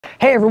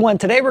Hey everyone,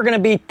 today we're going to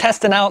be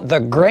testing out the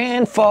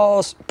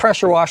Grandfalls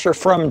pressure washer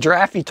from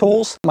Giraffe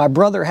Tools. My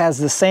brother has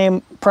the same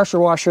pressure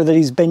washer that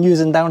he's been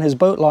using down his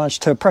boat launch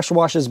to pressure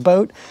wash his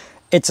boat.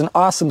 It's an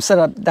awesome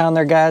setup down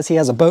there, guys. He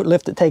has a boat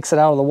lift that takes it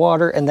out of the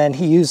water, and then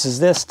he uses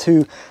this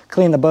to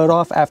clean the boat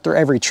off after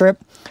every trip.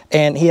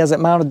 And he has it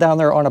mounted down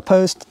there on a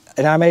post,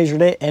 and I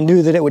measured it and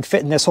knew that it would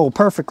fit in this hole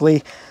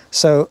perfectly.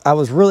 So I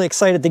was really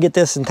excited to get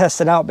this and test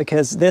it out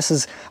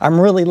because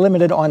I'm really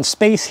limited on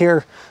space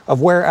here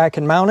of where I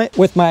can mount it.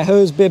 With my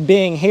hose bib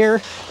being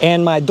here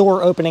and my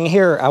door opening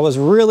here, I was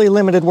really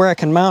limited where I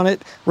can mount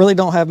it. Really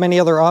don't have many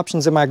other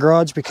options in my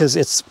garage because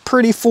it's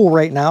pretty full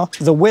right now.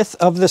 The width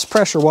of this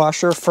pressure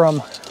washer from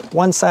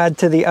one side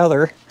to the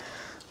other,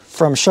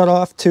 from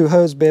shutoff to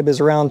hose bib, is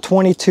around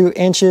 22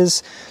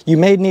 inches. You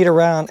may need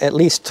around at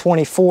least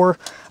 24.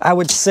 I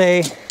would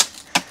say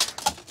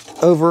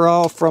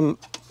overall from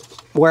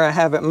where I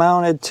have it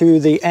mounted to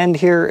the end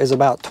here is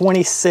about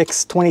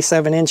 26,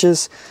 27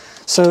 inches.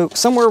 So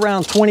somewhere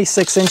around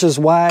 26 inches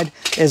wide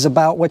is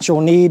about what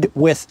you'll need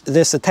with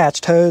this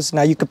attached hose.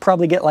 Now you could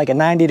probably get like a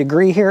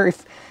 90-degree here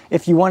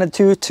if you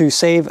wanted to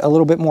save a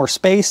little bit more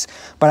space,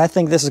 but I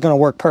think this is gonna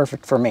work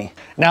perfect for me.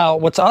 Now,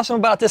 what's awesome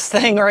about this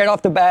thing right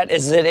off the bat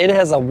is that it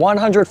has a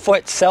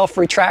 100-foot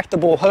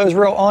self-retractable hose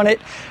reel on it.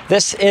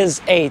 This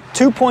is a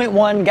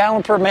 2.1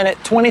 gallon per minute,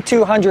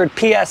 2200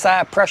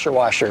 PSI pressure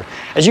washer.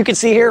 As you can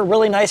see here,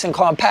 really nice and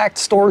compact,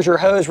 stores your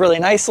hose really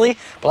nicely.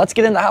 But let's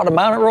get into how to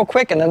mount it real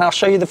quick, and then I'll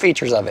show you the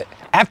features of it.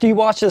 After you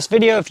watch this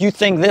video, if you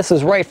think this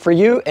is right for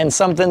you and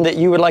something that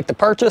you would like to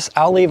purchase,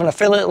 I'll leave an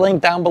affiliate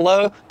link down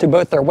below to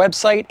both their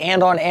website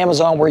and on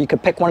Amazon where you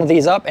could pick one of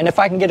these up. And if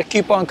I can get a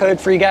coupon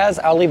code for you guys,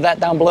 I'll leave that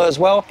down below as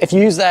well. If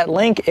you use that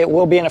link, it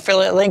will be an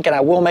affiliate link and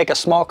I will make a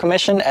small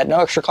commission at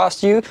no extra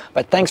cost to you,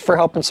 but thanks for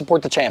helping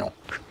support the channel.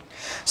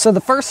 So the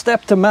first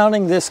step to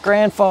mounting this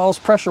Grandfalls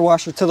pressure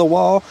washer to the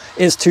wall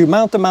is to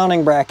mount the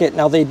mounting bracket.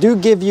 Now they do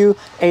give you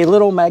a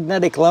little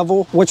magnetic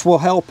level, which will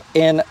help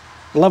in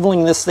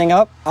leveling this thing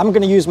up. I'm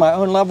going to use my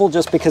own level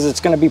just because it's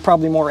going to be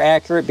probably more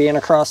accurate being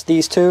across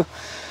these two.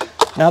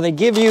 Now they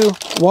give you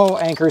wall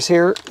anchors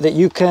here that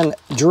you can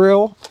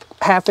drill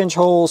 1/2-inch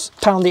holes,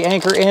 pound the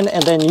anchor in,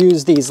 and then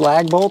use these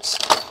lag bolts.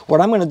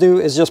 What I'm going to do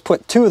is just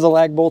put 2 of the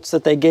lag bolts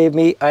that they gave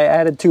me. I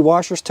added 2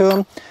 washers to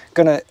them.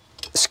 Going to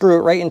screw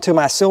it right into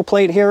my sill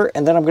plate here,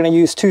 and then I'm going to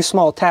use 2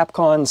 small tap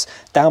cons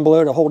down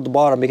below to hold the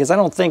bottom because I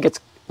don't think it's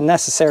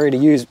necessary to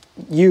use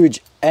huge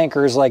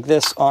anchors like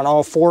this on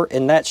all 4,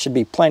 and that should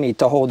be plenty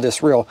to hold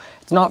this reel.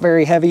 It's not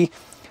very heavy,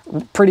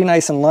 pretty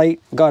nice and light.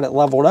 Got it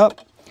leveled up.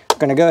 I'm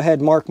gonna go ahead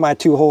and mark my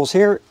 2 holes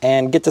here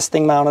and get this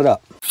thing mounted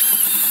up.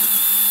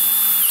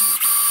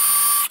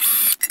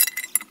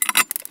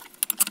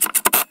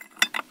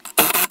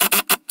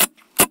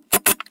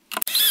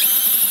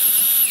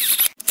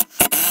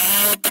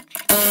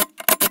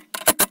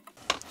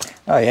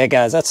 Oh yeah,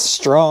 guys, that's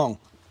strong,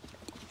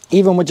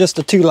 even with just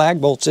the 2 lag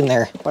bolts in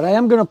there. But I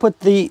am going to put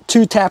the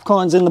 2 tap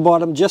cons in the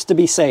bottom just to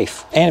be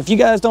safe. And if you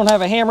guys don't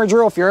have a hammer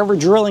drill, if you're ever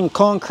drilling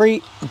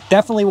concrete,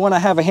 definitely want to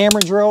have a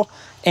hammer drill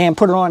and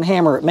put it on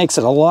hammer. It makes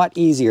it a lot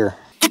easier.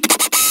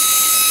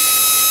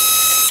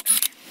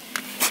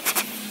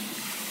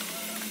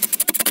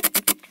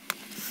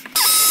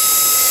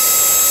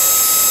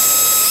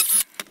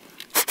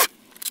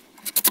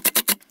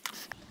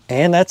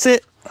 And that's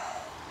it.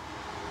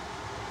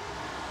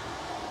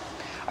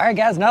 All right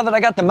guys, now that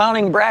I got the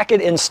mounting bracket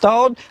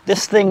installed,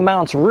 this thing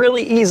mounts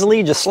really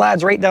easily, just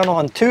slides right down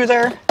onto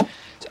there.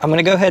 So I'm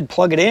gonna go ahead and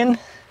plug it in.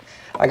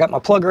 I got my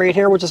plug right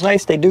here, which is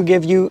nice. They do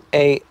give you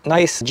a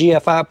nice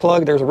GFI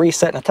plug. There's a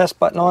reset and a test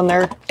button on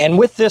there. And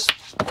with this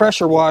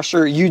pressure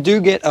washer, you do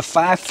get a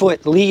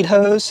 5-foot lead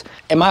hose.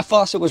 And my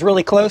faucet was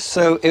really close,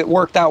 so it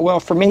worked out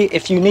well for me.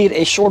 If you need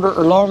a shorter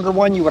or longer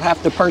one, you would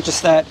have to purchase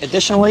that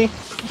additionally.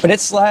 But it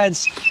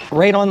slides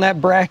right on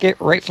that bracket,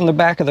 right from the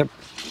back of the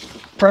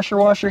pressure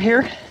washer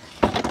here.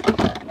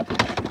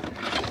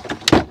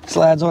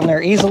 Slides on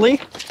there easily.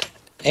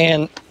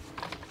 And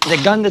the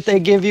gun that they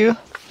give you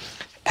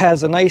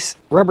has a nice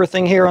rubber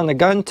thing here on the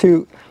gun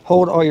to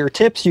hold all your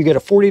tips. You get a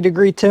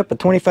 40-degree tip, a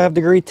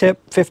 25-degree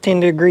tip,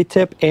 15-degree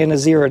tip, and a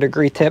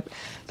 0-degree tip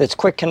that's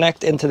quick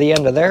connect into the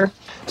end of there.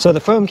 So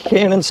the foam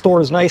cannon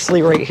stores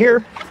nicely right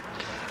here,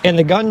 and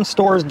the gun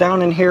stores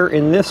down in here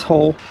in this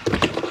hole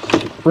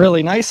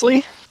really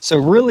nicely. So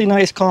really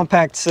nice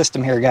compact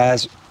system here,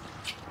 guys.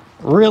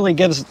 Really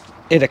gives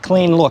it a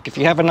clean look. If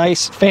you have a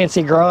nice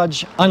fancy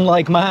garage,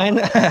 unlike mine,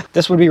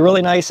 this would be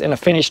really nice in a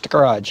finished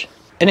garage.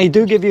 And they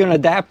do give you an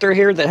adapter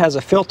here that has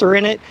a filter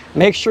in it.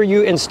 Make sure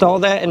you install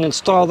that and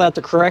install that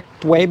the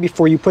correct way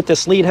before you put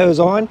this lead hose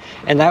on,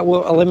 and that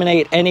will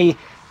eliminate any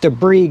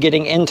debris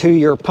getting into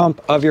your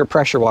pump of your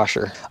pressure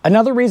washer.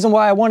 Another reason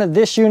why I wanted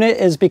this unit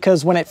is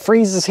because when it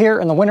freezes here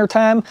in the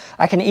wintertime,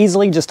 I can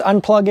easily just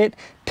unplug it,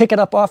 pick it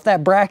up off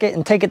that bracket,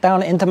 and take it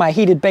down into my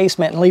heated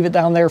basement and leave it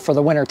down there for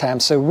the wintertime.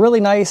 So really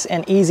nice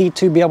and easy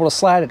to be able to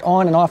slide it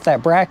on and off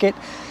that bracket.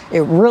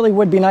 It really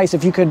would be nice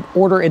if you could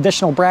order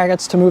additional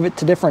brackets to move it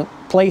to different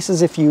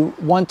places if you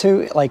want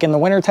to, like in the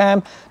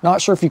wintertime.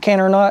 Not sure if you can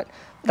or not,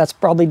 That's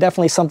probably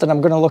definitely something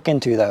I'm going to look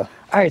into though.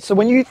 All right, so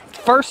when you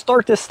first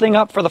start this thing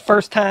up for the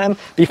first time,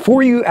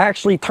 before you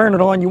actually turn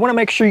it on, you want to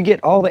make sure you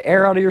get all the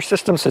air out of your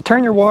system. So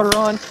turn your water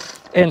on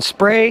and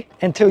spray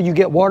until you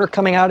get water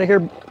coming out of here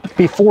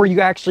before you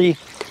actually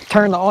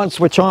turn the on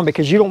switch on,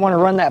 because you don't want to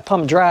run that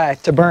pump dry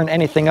to burn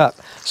anything up.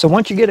 So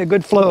once you get a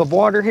good flow of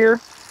water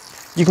here,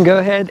 you can go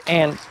ahead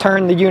and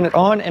turn the unit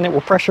on and it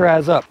will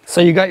pressurize up.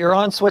 So you got your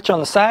on switch on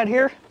the side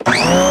here.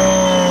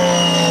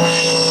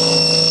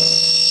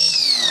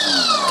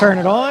 Turn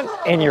it on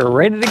and you're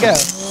ready to go.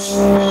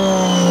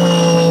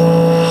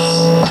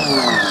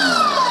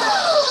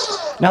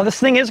 Now this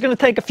thing is going to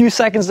take a few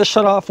seconds to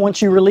shut off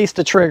once you release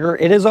the trigger.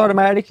 It is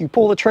automatic. You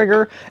pull the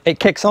trigger, it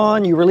kicks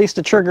on, you release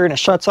the trigger and it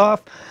shuts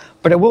off.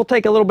 But it will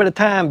take a little bit of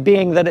time,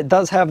 being that it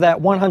does have that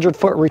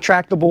 100-foot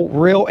retractable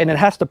reel and it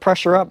has to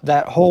pressure up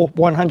that whole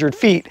 100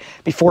 feet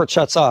before it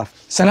shuts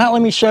off. So now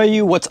let me show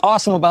you what's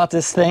awesome about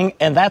this thing,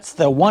 and that's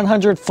the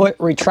 100-foot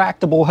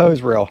retractable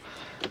hose reel.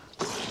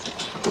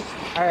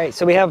 All right,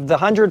 so we have the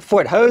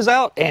 100-foot hose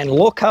out, and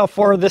look how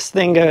far this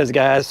thing goes,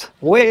 guys.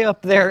 Way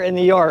up there in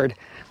the yard.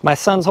 My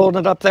son's holding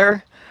it up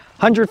there,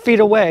 100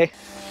 feet away.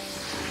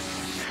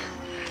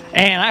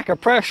 And I could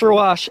pressure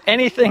wash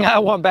anything I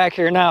want back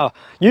here now.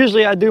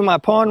 Usually I do my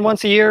pond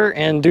once a year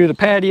and do the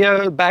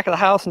patio, back of the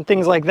house and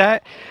things like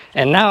that.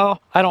 And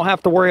now I don't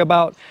have to worry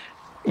about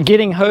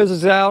getting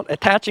hoses out,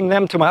 attaching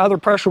them to my other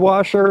pressure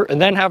washer,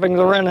 and then having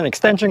to run an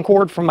extension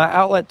cord from my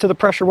outlet to the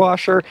pressure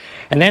washer,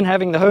 and then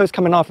having the hose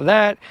coming off of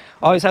that.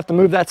 I always have to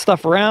move that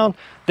stuff around.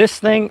 This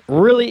thing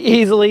really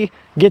easily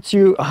gets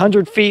you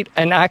 100 feet,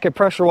 and I could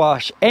pressure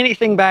wash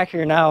anything back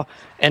here now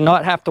and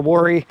not have to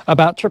worry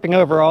about tripping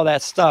over all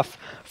that stuff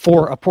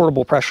for a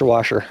portable pressure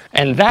washer.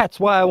 And that's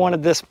why I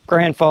wanted this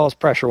Grandfalls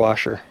pressure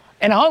washer.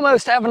 And I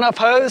almost have enough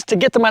hose to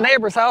get to my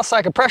neighbor's house so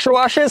I could pressure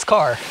wash his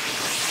car.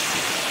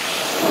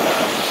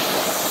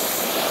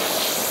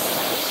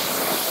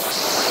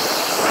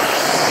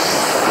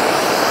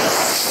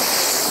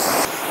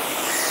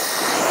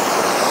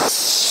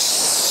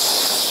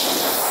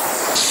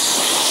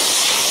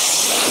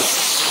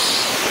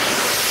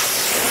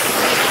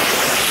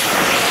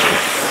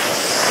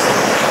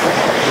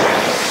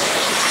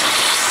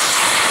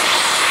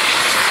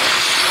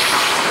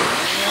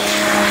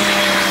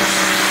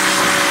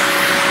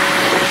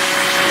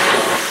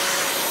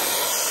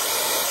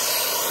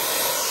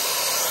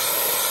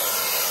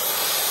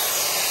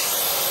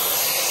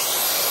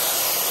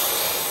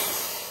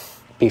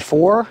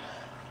 Before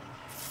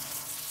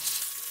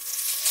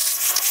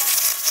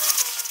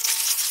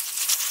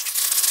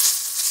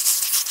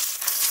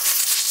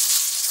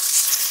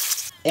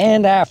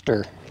and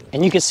after.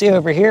 And you can see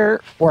over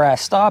here where I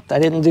stopped, I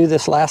didn't do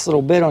this last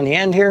little bit on the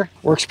end here.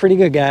 Works pretty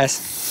good,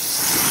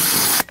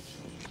 guys.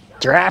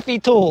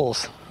 Giraffe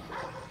Tools.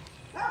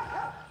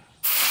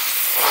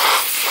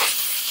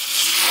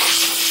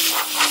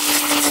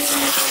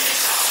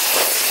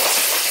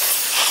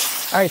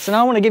 All right, so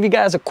now I want to give you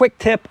guys a quick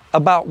tip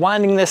about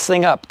winding this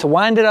thing up. To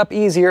wind it up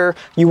easier,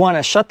 you want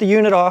to shut the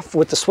unit off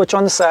with the switch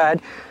on the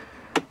side.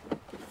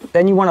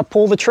 Then you want to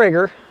pull the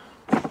trigger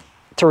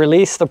to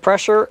release the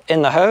pressure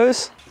in the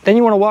hose. Then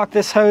you want to walk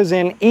this hose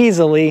in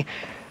easily,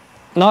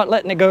 not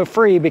letting it go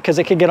free, because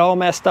it could get all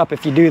messed up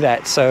if you do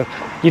that. So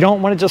you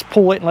don't want to just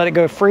pull it and let it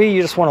go free.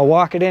 You just want to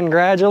walk it in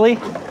gradually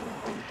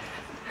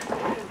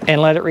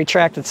and let it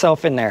retract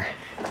itself in there.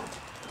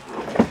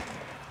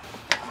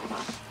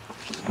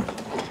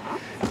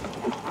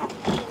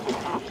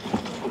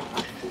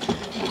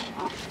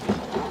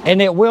 And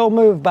it will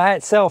move by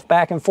itself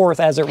back and forth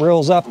as it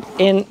reels up,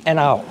 in and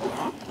out.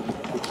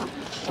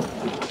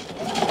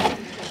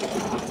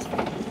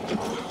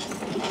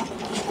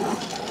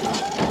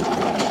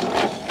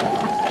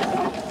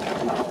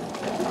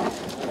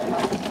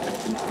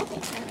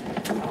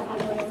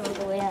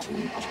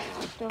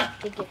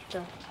 To get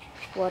the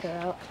water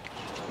out.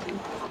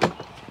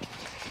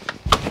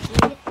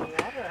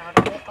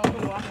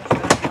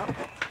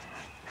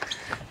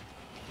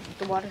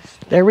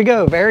 There we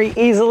go. Very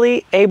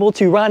easily able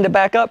to wind it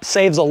back up.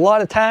 Saves a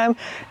lot of time.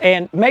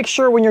 And make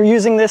sure when you're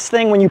using this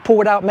thing, when you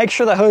pull it out, make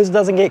sure the hose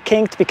doesn't get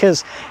kinked,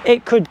 because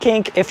it could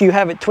kink if you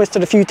have it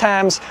twisted a few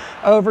times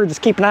over.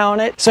 Just keep an eye on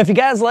it. So if you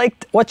guys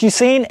liked what you've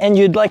seen and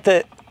you'd like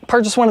to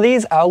purchase one of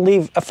these, I'll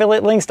leave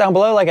affiliate links down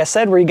below, like I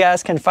said, where you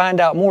guys can find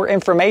out more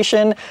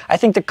information. I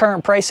think the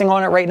current pricing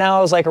on it right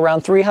now is like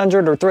around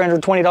 $300 or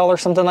 $320,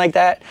 something like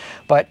that.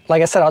 But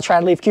like I said, I'll try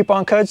to leave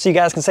coupon codes so you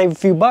guys can save a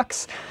few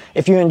bucks.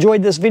 If you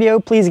enjoyed this video,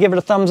 please give it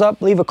a thumbs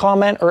up, leave a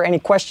comment or any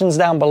questions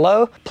down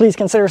below. Please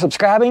consider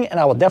subscribing, and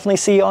I will definitely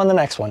see you on the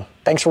next one.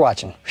 Thanks for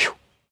watching. Whew.